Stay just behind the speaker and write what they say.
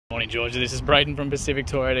Morning, Georgia. This is Braden from Pacific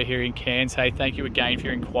Toyota here in Cairns. Hey, thank you again for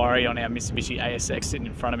your inquiry on our Mitsubishi ASX sitting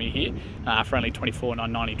in front of me here for only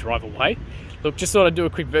 $24,990 drive away. Look, just thought I'd do a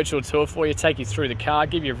quick virtual tour for you, take you through the car,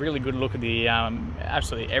 give you a really good look at the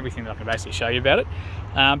absolutely everything that I can basically show you about it.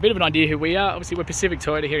 Bit of an idea who we are. Obviously, we're Pacific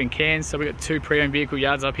Toyota here in Cairns, so we've got two pre-owned vehicle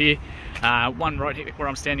yards up here. One right here where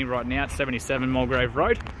I'm standing right now at 77 Mulgrave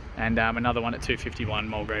Road, and another one at 251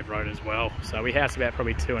 Mulgrave Road as well. So we house about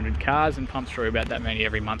probably 200 cars and pump through about that many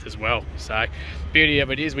every month as well. So beauty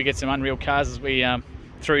of it is we get some unreal cars as we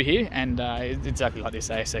through here, and it's exactly like this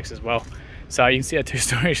ASX as well. So you can see our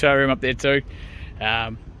two-story showroom up there too.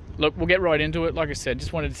 Look, we'll get right into it. Like I said,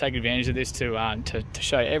 just wanted to take advantage of this to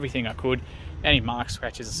show you everything I could. Any marks,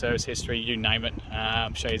 scratches, a service history, you name it.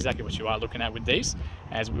 Show you exactly what you are looking at with these,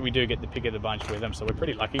 as we do get the pick of the bunch with them, so we're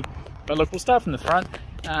pretty lucky. But look, we'll start from the front.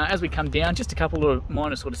 As we come down, just a couple of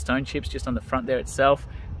minor sort of stone chips just on the front there itself,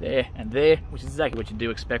 there and there, which is exactly what you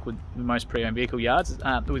do expect with most pre-owned vehicle yards,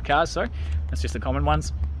 with cars, sorry. That's just the common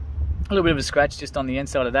ones. A little bit of a scratch just on the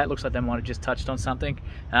inside of that. Looks like they might have just touched on something.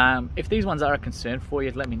 If these ones are a concern for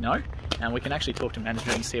you, let me know, and we can actually talk to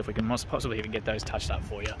management and see if we can most possibly even get those touched up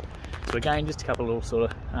for you. So again, just a couple of little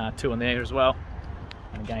sort of two on there as well,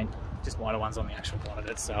 and again, just minor ones on the actual bonnet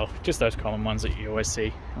itself. Just those common ones that you always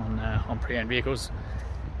see on pre-owned vehicles.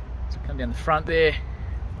 So come down the front there,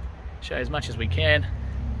 show as much as we can.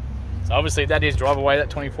 So obviously that is drive away, that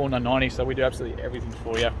 $24,990, so we do absolutely everything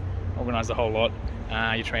for you, organise the whole lot.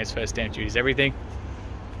 Your transfer, stamp duties, everything.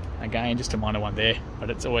 Again, just a minor one there, but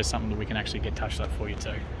it's always something that we can actually get touched up for you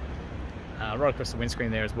too. Right across the windscreen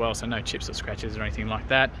there as well, so no chips or scratches or anything like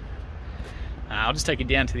that. I'll just take you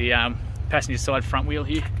down to the passenger side front wheel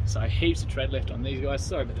here. So heaps of tread left on these guys.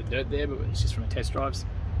 Sorry about the dirt there, but it's just from the test drives.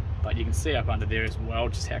 But you can see up under there as well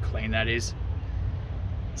just how clean that is.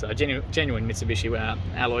 So genuine Mitsubishi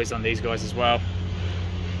alloys on these guys as well.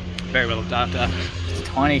 Very well looked after. Just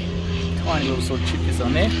tiny little sort of chip just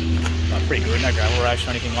on there. But pretty good, no gravel rash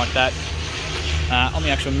or anything like that. On the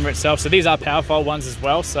actual mirror itself, so these are power fold ones as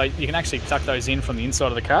well, so you can actually tuck those in from the inside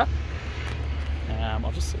of the car.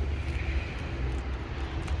 I'll just see.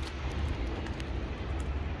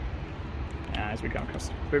 As we come across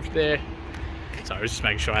the roof there. So I was just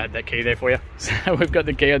making sure I had that key there for you. So we've got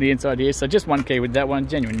the key on the inside here, so just one key with that one,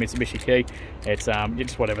 genuine Mitsubishi key. It's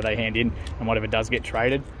just whatever they hand in and whatever does get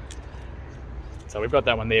traded. So we've got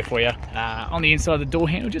that one there for you. On the inside of the door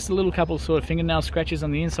handle, just a little couple of sort of fingernail scratches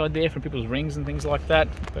on the inside there for people's rings and things like that.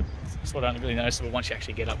 But it's not only really noticeable once you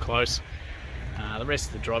actually get up close. The rest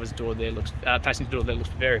of the driver's door there looks, passenger door there looks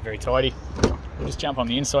very, very tidy. We'll just jump on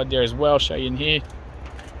the inside there as well, show you in here.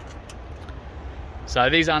 So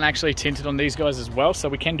these aren't actually tinted on these guys as well, so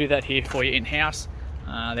we can do that here for you in-house.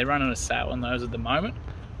 They're running a sale on those at the moment,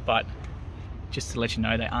 but just to let you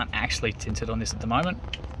know, they aren't actually tinted on this at the moment.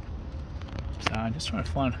 So I'm just trying to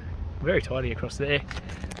find, very tidy across there.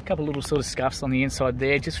 A couple little sort of scuffs on the inside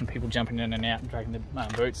there, just from people jumping in and out and dragging the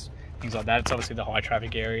boots, things like that. It's obviously the high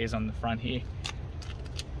traffic areas on the front here.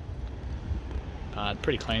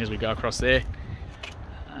 Pretty clean as we go across there.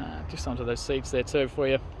 Just onto those seats there too for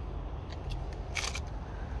you.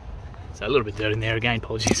 So a little bit dirt in there again,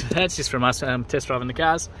 apologies for that. It's just from us test driving the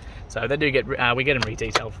cars. So they do get, we get them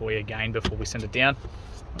re-detailed for you again before we send it down,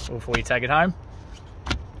 or before you take it home.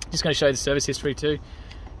 Just going to show you the service history too.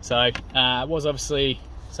 So it was obviously,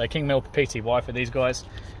 so King Mill PTY for these guys.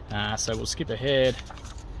 So we'll skip ahead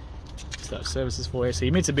to those services for you. So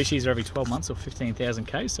your Mitsubishis are every 12 months or 15,000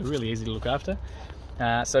 Ks, so really easy to look after.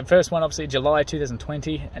 So first one obviously July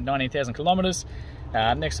 2020 at 19,000 kilometers.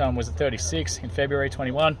 Next one was the 36 in February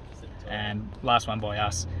 21. And last one by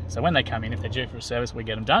us. So when they come in, if they're due for a service, we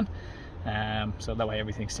get them done. So that way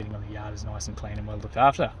everything's sitting on the yard is nice and clean and well looked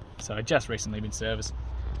after. So just recently been serviced.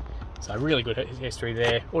 So really good history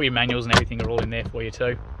there. All your manuals and everything are all in there for you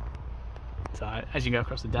too. So as you go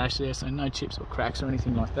across the dash there, so no chips or cracks or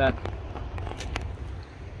anything like that.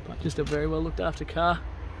 But just a very well looked after car.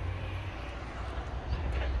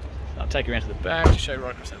 So I'll take you around to the back to show you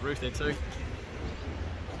right across that roof there too.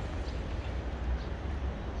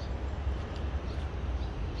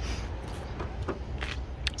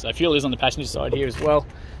 So fuel is on the passenger side here as well.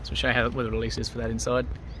 So we'll show you where the release is for that inside.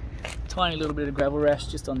 Tiny little bit of gravel rash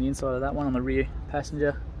just on the inside of that one on the rear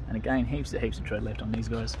passenger. And again, heaps of tread left on these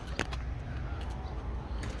guys.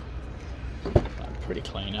 Pretty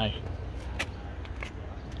clean, eh?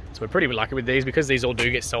 So we're pretty lucky with these because these all do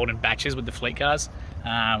get sold in batches with the fleet cars.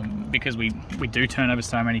 Because we do turn over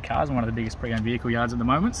so many cars and one of the biggest pre-owned vehicle yards at the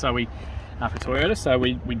moment. So for Toyota, so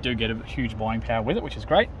we do get a huge buying power with it, which is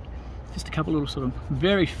great. Just a couple little sort of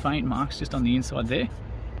very faint marks just on the inside there.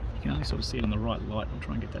 You can only sort of see it on the right light. I'll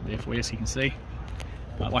try and get that there for you so you can see.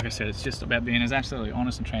 But like I said, it's just about being as absolutely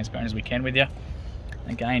honest and transparent as we can with you.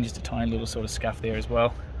 Again, just a tiny little sort of scuff there as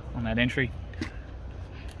well on that entry.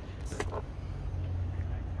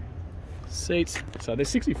 Seats, so they're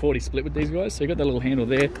 60-40 split with these guys, so you've got that little handle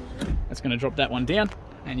there, that's going to drop that one down,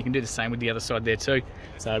 and you can do the same with the other side there too.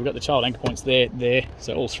 So we've got the child anchor points there,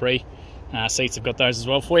 so all three seats have got those as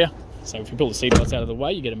well for you. So if you pull the seat belts out of the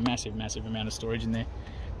way, you get a massive amount of storage in there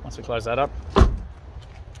once we close that up.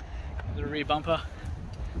 The rear bumper,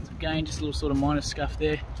 so again, just a little sort of minor scuff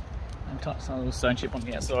there, and a little stone chip on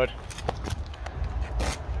the outside.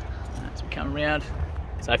 As we come around,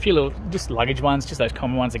 so a few little, just luggage ones, just those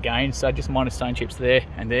common ones again, so just minor stone chips there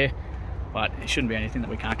and there, but it shouldn't be anything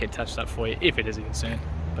that we can't get touched up for you if it is a concern,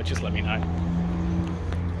 but just let me know.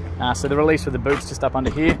 So the release for the boot's just up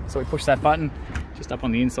under here, so we push that button, just up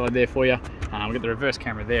on the inside there for you. We've got the reverse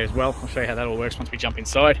camera there as well. I'll show you how that all works once we jump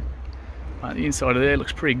inside. The inside of there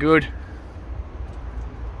looks pretty good.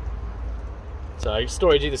 So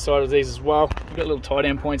storage either side of these as well. You've got little tie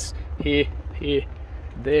down points here, here,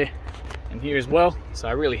 there, and here as well.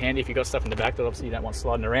 So really handy if you've got stuff in the back that obviously you don't want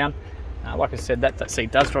sliding around. Like I said, that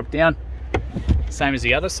seat does drop down, same as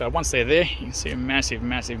the other. So once they're there, you can see a massive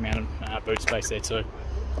amount of boot space there too.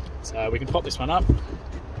 So we can pop this one up.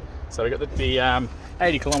 So we've got the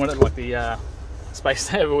 80 kilometre, like the space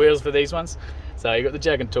saver wheels for these ones. So you've got the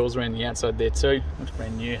jag and tools around the outside there too. Looks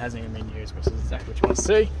brand new, hasn't even been used, which is exactly what you want to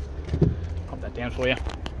see. Pop that down for you.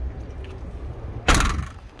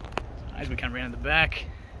 As we come around the back,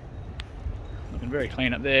 looking very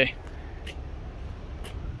clean up there.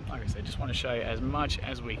 Like I said, just want to show you as much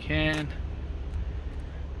as we can.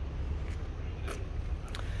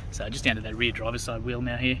 So just down to that rear driver's side wheel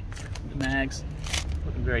now here. The mags,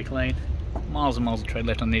 looking very clean. Miles and miles of tread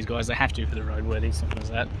left on these guys. They have to for the roadworthy, simple as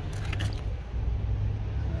that.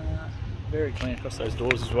 Very clean across those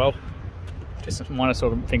doors as well. Just some minor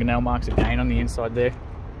sort of fingernail marks again on the inside there.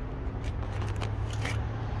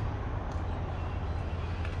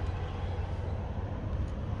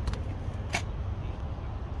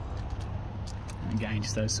 Again,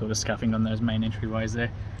 just those sort of scuffing on those main entryways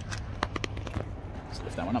there. Just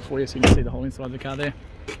lift that one up for you so you can see the whole inside of the car there.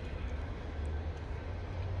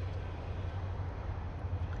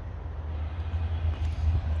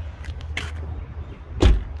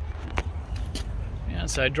 Yeah,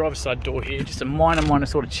 so driver's side door here, just a minor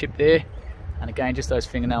sort of chip there, and again just those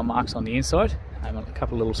fingernail marks on the inside, and a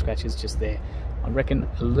couple of little scratches just there. I reckon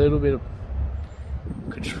a little bit of,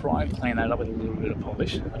 could try and clean that up with a little bit of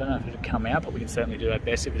polish. I don't know if it'll come out, but we can certainly do our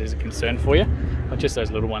best if it is a concern for you. But just those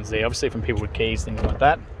little ones there, obviously from people with keys, things like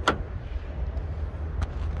that.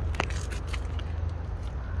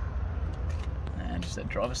 And just that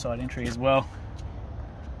driver's side entry as well.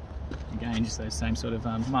 Again, just those same sort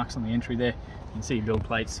of marks on the entry there. You can see your build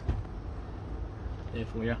plates there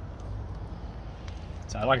for you.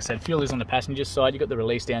 So like I said, fuel is on the passenger side. You've got the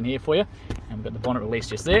release down here for you, and we've got the bonnet release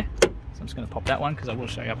just there. So I'm just going to pop that one because I will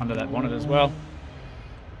show you up under that bonnet as well.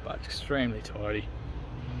 But extremely tidy.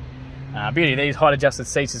 Beauty of these height adjusted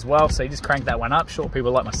seats as well, so you just crank that one up. Short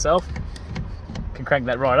people like myself can crank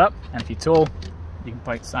that right up, and if you're tall, you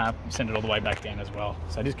can send it all the way back down as well.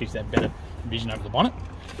 So it just gives you that better vision over the bonnet.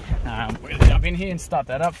 We're going to jump in here and start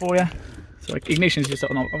that up for you. So ignition is just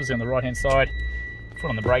obviously on the right hand side. Foot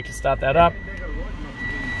on the brake to start that up.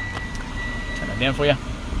 Turn that down for you.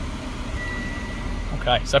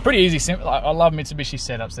 Okay, so pretty easy, simple. I love Mitsubishi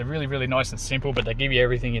setups. They're really nice and simple, but they give you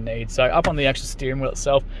everything you need. So up on the actual steering wheel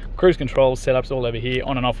itself, cruise control setups all over here,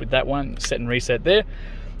 on and off with that one, set and reset there.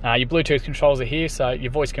 Your Bluetooth controls are here, so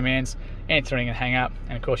your voice commands, answering and hang up,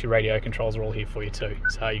 and of course your radio controls are all here for you too.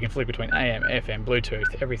 So you can flip between AM, FM,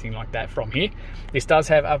 Bluetooth, everything like that from here. This does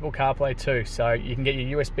have Apple CarPlay too, so you can get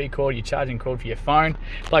your USB cord, your charging cord for your phone,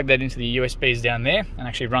 plug that into the USBs down there, and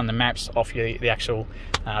actually run the maps off the actual,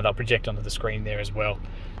 they'll project onto the screen there as well.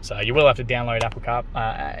 So you will have to download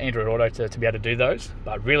Android Auto to be able to do those,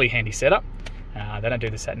 but really handy setup. They don't do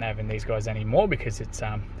the sat nav in these guys anymore because it's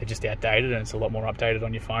they're just outdated, and it's a lot more updated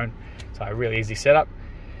on your phone. So a really easy setup.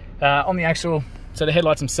 On the actual, so the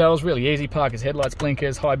headlights themselves, really easy. Parkers, headlights,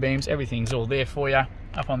 blinkers, high beams, everything's all there for you.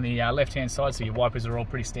 Up on the left hand side, so your wipers are all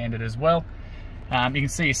pretty standard as well. You can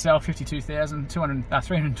see yourself 320,000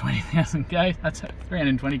 Ks, that's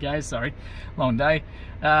 320 Ks, sorry, long day.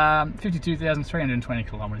 52,320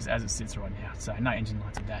 kilometers as it sits right now. So no engine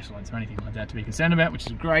lights or dash lights or anything like that to be concerned about, which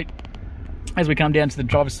is great. As we come down to the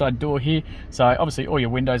driver's side door here, so obviously all your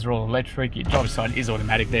windows are all electric. Your driver's side is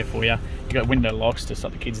automatic there for you. You've got window locks to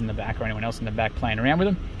stop the kids in the back or anyone else in the back playing around with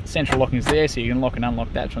them. Central locking is there, so you can lock and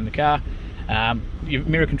unlock that from the car. Your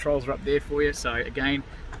mirror controls are up there for you, so again,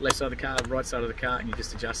 left side of the car, right side of the car, and you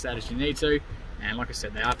just adjust that as you need to. And like I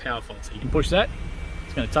said, they are powerful, so you can push that.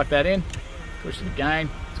 It's going to tuck that in, push it again.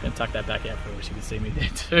 It's going to tuck that back out for us. You can see me there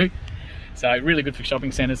too. So really good for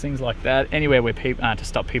shopping centres, things like that. Anywhere where people to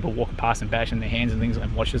stop people walking past and bashing their hands and things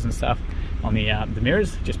like washes and stuff on the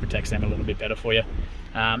mirrors, just protects them a little bit better for you.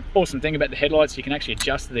 Awesome thing about the headlights, you can actually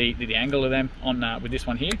adjust the angle of them on with this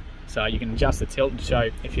one here. So you can adjust the tilt to show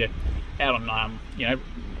if you're out on you know,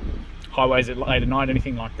 highways at late at night,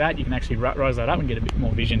 anything like that. You can actually rise that up and get a bit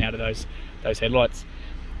more vision out of those headlights.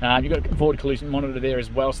 You've got a forward collision monitor there as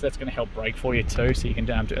well, so that's going to help brake for you too, so you can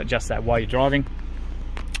adjust that while you're driving.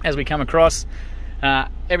 As we come across,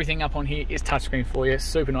 everything up on here is touchscreen for you,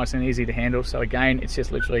 super nice and easy to handle. So again, it's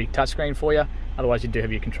just literally touchscreen for you. Otherwise you do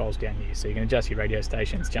have your controls down here, so you can adjust your radio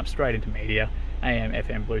stations, jump straight into media, AM,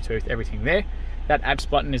 FM, Bluetooth, everything there. That apps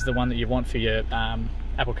button is the one that you want for your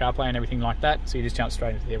Apple CarPlay and everything like that, so you just jump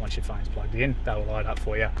straight into there once your phone's plugged in. That'll light up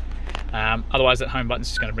for you. Otherwise that home button's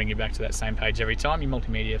just going to bring you back to that same page every time. Your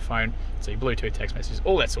multimedia phone, so your Bluetooth, text messages,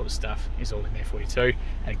 all that sort of stuff is all in there for you too.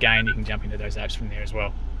 And again, you can jump into those apps from there as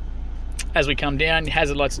well. As we come down, your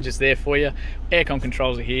hazard lights are just there for you. Aircon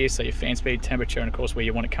controls are here, so your fan speed, temperature, and of course where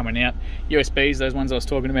you want it coming out. USBs, those ones I was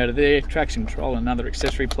talking about are there. Traction control, another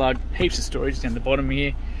accessory plug. Heaps of storage down the bottom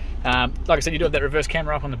here. Like I said, you do have that reverse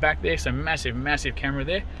camera up on the back there, so massive camera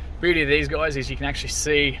there. Beauty of these guys is you can actually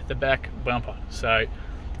see the back bumper, so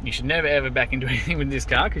you should never ever back into anything with this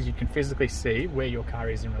car because you can physically see where your car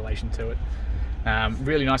is in relation to it.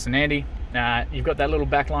 Really nice and handy. You've got that little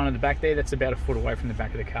back line on the back there, that's about a foot away from the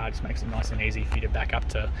back of the car. Just makes it nice and easy for you to back up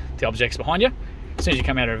to the objects behind you. As soon as you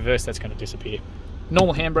come out of reverse, that's going to disappear.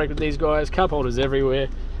 Normal handbrake with these guys, cup holders everywhere,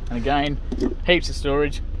 and again, heaps of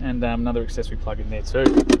storage, and another accessory plug in there too,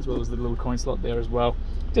 as well as the little coin slot there as well.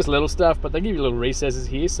 Just little stuff, but they give you little recesses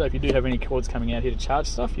here, so if you do have any cords coming out here to charge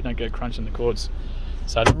stuff, you don't go crunching the cords.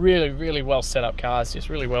 So really well set up cars, just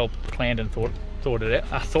really well planned and thought it out.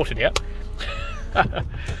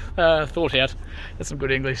 Thought out. That's some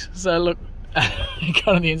good English. So look, you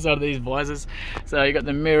got on the inside of these visors. So you got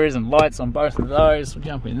the mirrors and lights on both of those. We'll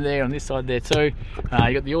jump in there on this side there too.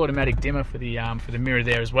 You got the automatic dimmer for the mirror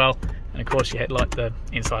there as well, and of course your headlight, the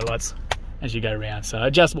inside lights as you go around. So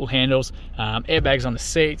adjustable handles, airbags on the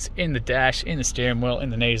seats, in the dash, in the steering wheel, in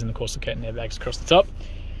the knees, and of course the curtain airbags across the top.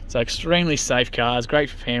 So extremely safe cars, great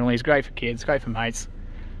for families, great for kids, great for mates.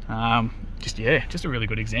 Just a really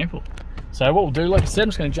good example. So what we'll do, like I said, I'm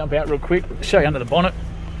just going to jump out real quick, show you under the bonnet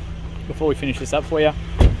before we finish this up for you.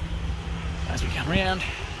 As we come around,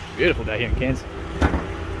 beautiful day here in Cairns.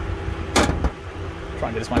 Try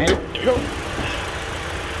and get this one out. There we go.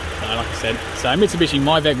 So like I said, so Mitsubishi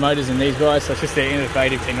MyVec motors in these guys, so it's just their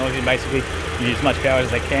innovative technology basically. You use as much power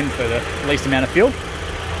as they can for the least amount of fuel.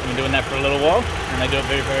 I've been doing that for a little while, and they do it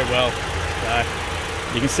very well. So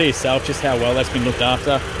you can see yourself just how well that's been looked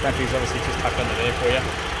after. Battery's obviously just tucked under there for you.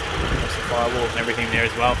 There's the firewalls and everything there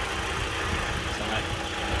as well. So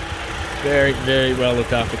very well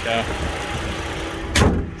looked after car.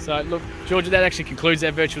 So look, Georgia, that actually concludes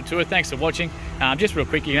our virtual tour. Thanks for watching. Just real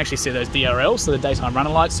quick, you can actually see those DRLs, so the daytime runner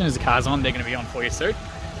lights. As soon as the car's on, they're going to be on for you too.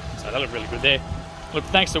 So they look really good there. Look,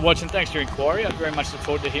 thanks for watching. Thanks for your inquiry. I very much look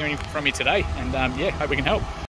forward to hearing from you today. And yeah, hope we can help.